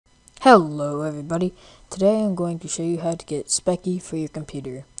Hello everybody, today I'm going to show you how to get Speccy for your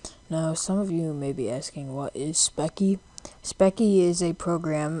computer. Now some of you may be asking, what is Speccy? Speccy is a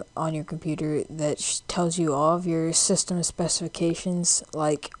program on your computer that tells you all of your system specifications,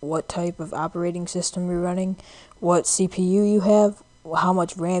 like what type of operating system you're running, what CPU you have, how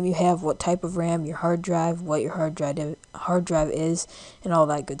much RAM you have, what type of RAM, your hard drive, what your hard drive is, and all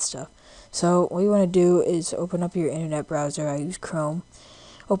that good stuff. So what you want to do is open up your internet browser. I use Chrome.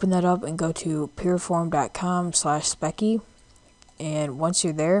 Open that up and go to pureform.com/Speccy, and once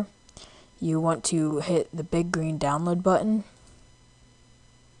you're there, you want to hit the big green download button,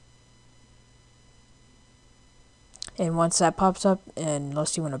 and once that pops up, and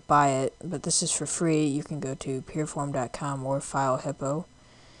unless you want to buy it, but this is for free, you can go to pureform.com or FileHippo,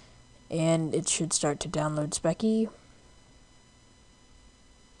 and it should start to download Speccy.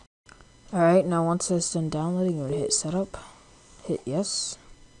 Alright, now once that's done downloading, you're going to hit setup, hit yes.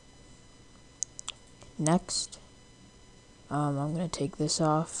 Next, I'm going to take this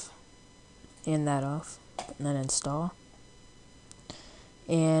off and that off, and then install.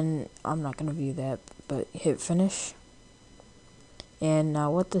 And I'm not going to view that, but hit finish. And now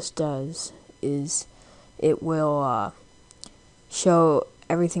what this does is it will show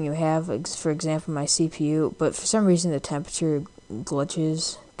everything you have, for example my CPU, but for some reason the temperature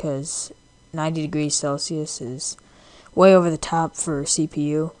glitches because 90 degrees Celsius is way over the top for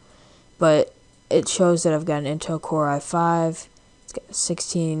CPU, but it shows that I've got an Intel Core i5, it's got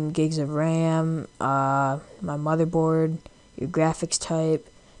 16 gigs of RAM, my motherboard, your graphics type,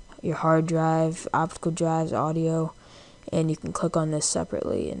 your hard drive, optical drives, audio, and you can click on this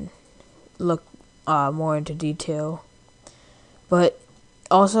separately and look more into detail. But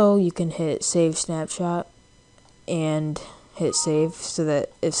also you can hit save snapshot and hit save so that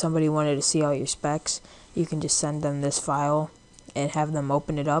if somebody wanted to see all your specs, you can just send them this file and have them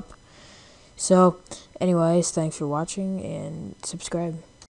open it up. So, anyways, thanks for watching and subscribe.